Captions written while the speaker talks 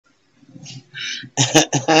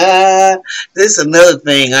This is another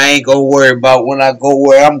thing I ain't gonna worry about when I go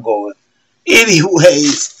where I'm going.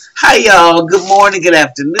 Anyways, hi y'all. Good morning, good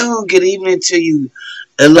afternoon, good evening to you,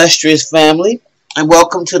 illustrious family, and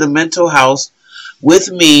welcome to the Mental House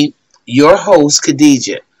with me, your host,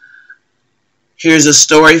 Khadijah. Here's a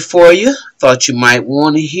story for you. Thought you might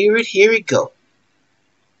want to hear it. Here it goes.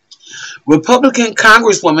 Republican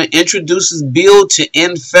Congresswoman introduces bill to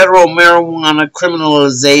end federal marijuana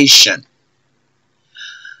criminalization.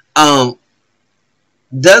 Um,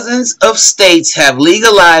 Dozens of states have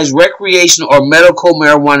legalized recreational or medical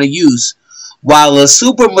marijuana use, while a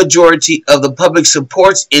supermajority of the public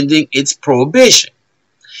supports ending its prohibition.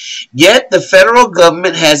 Yet the federal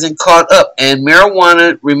government hasn't caught up, and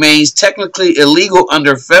marijuana remains technically illegal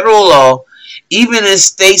under federal law, even in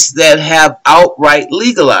states that have outright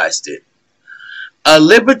legalized it. A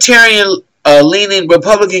libertarian-leaning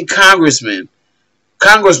Republican congresswoman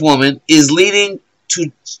is leading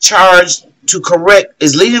the charge to correct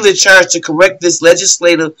this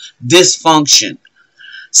legislative dysfunction.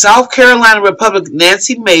 South Carolina Republican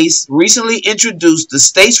Nancy Mace recently introduced the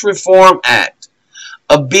States Reform Act,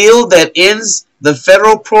 a bill that ends the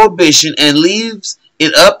federal prohibition and leaves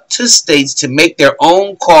it up to states to make their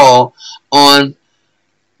own call on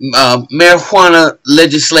marijuana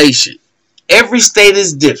legislation. Every state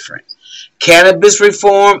is different. Cannabis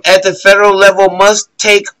reform at the federal level must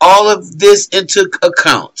take all of this into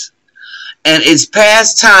account. And it's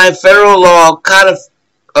past time federal law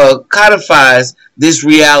codifies this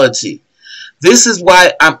reality. This is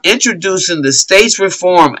why I'm introducing the States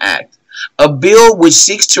Reform Act, a bill which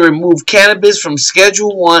seeks to remove cannabis from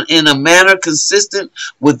Schedule 1 in a manner consistent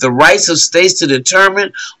with the rights of states to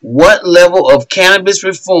determine what level of cannabis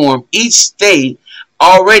reform each state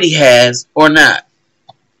already has or not.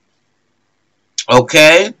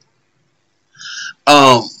 Okay?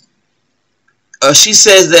 She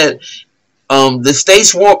says that the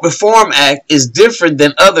States Reform Act is different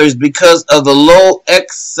than others because of the low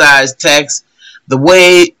excise tax, the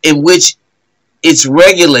way in which it's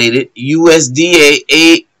regulated, USDA,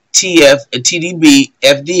 ATF, and TDB,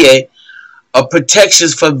 FDA,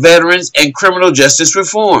 protections for veterans and criminal justice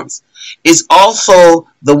reforms. It's also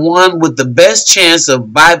the one with the best chance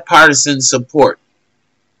of bipartisan support.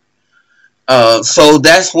 So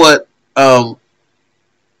that's what,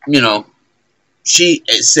 she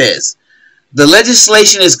says. The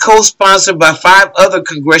legislation is co-sponsored by 5 other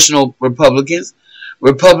congressional Republicans.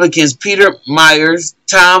 Republicans Peter Myers,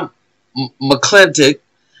 Tom McClintock,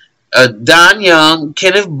 Don Young,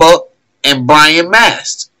 Kenneth Buck, and Brian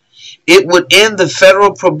Mast. It would end the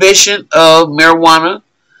federal prohibition of marijuana,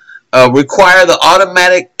 require the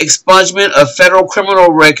automatic expungement of federal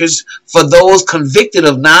criminal records for those convicted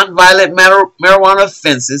of nonviolent marijuana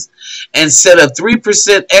offenses, and set a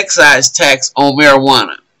 3% excise tax on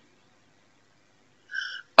marijuana.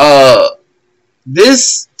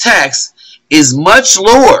 This tax is much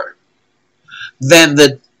lower than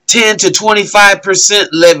the 10 to 25%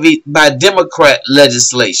 levied by Democrat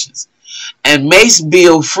legislations. And Mace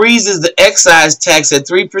bill freezes the excise tax at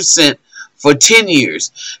 3% for 10 years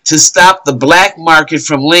to stop the black market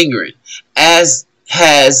from lingering, as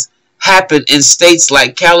has happened in states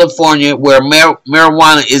like California, where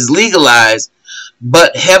marijuana is legalized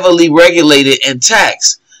but heavily regulated and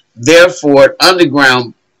taxed. Therefore,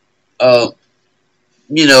 underground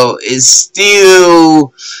is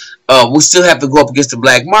still, we still have to go up against the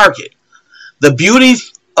black market. The beauty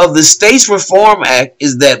of the States Reform Act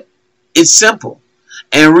is that it's simple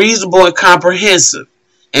and reasonable and comprehensive,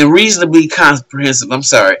 and reasonably comprehensive.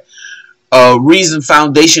 Reason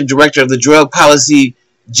Foundation Director of the Drug Policy,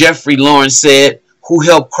 Jeffrey Lawrence, said, who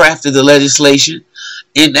helped craft the legislation.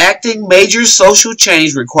 Enacting major social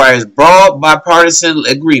change requires broad bipartisan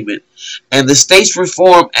agreement, and the States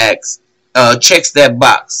Reform Act checks that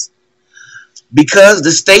box. Because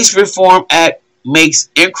the States Reform Act makes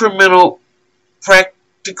incremental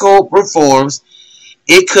practical reforms,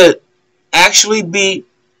 it could actually be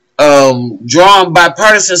drawn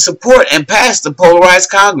bipartisan support and pass the polarized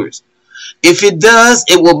Congress. If it does,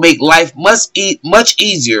 it will make life much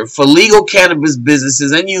easier for legal cannabis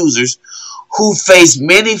businesses and users who face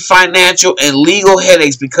many financial and legal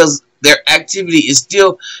headaches because their activity is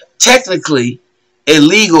still technically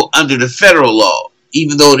illegal under the federal law,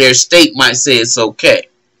 even though their state might say it's okay.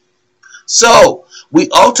 So, we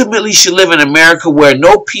ultimately should live in America where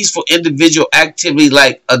no peaceful individual activity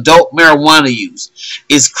like adult marijuana use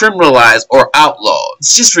is criminalized or outlawed.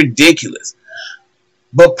 It's just ridiculous.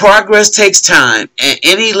 But progress takes time, and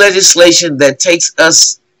any legislation that takes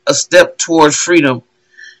us a step towards freedom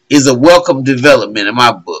is a welcome development in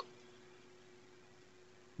my book.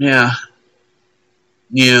 Yeah,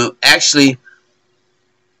 you know, actually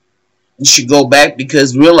should go back,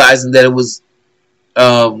 because realizing that it was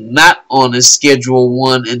not on a Schedule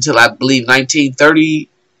 1 until I believe 1930,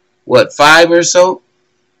 what, 5 or so.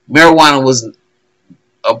 Marijuana was,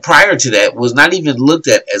 prior to that, was not even looked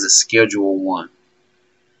at as a Schedule 1.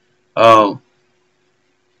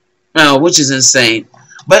 Which is insane.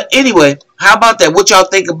 But anyway, how about that? What y'all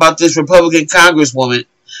think about this Republican Congresswoman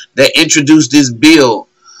that introduced this bill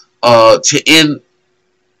to end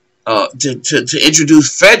to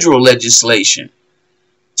introduce federal legislation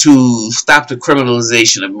to stop the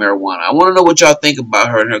criminalization of marijuana? I want to know what y'all think about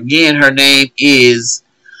her. And again, her name is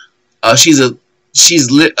she's a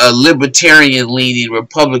libertarian leaning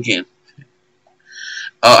Republican.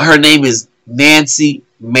 Her name is Nancy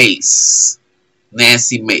Mace.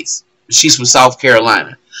 Nancy Mace. She's from South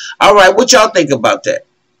Carolina. All right, what y'all think about that?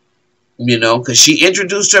 You know, because she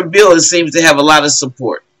introduced her bill, it seems to have a lot of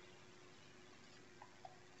support.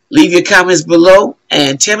 Leave your comments below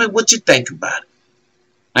and tell me what you think about it.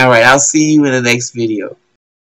 All right, I'll see you in the next video.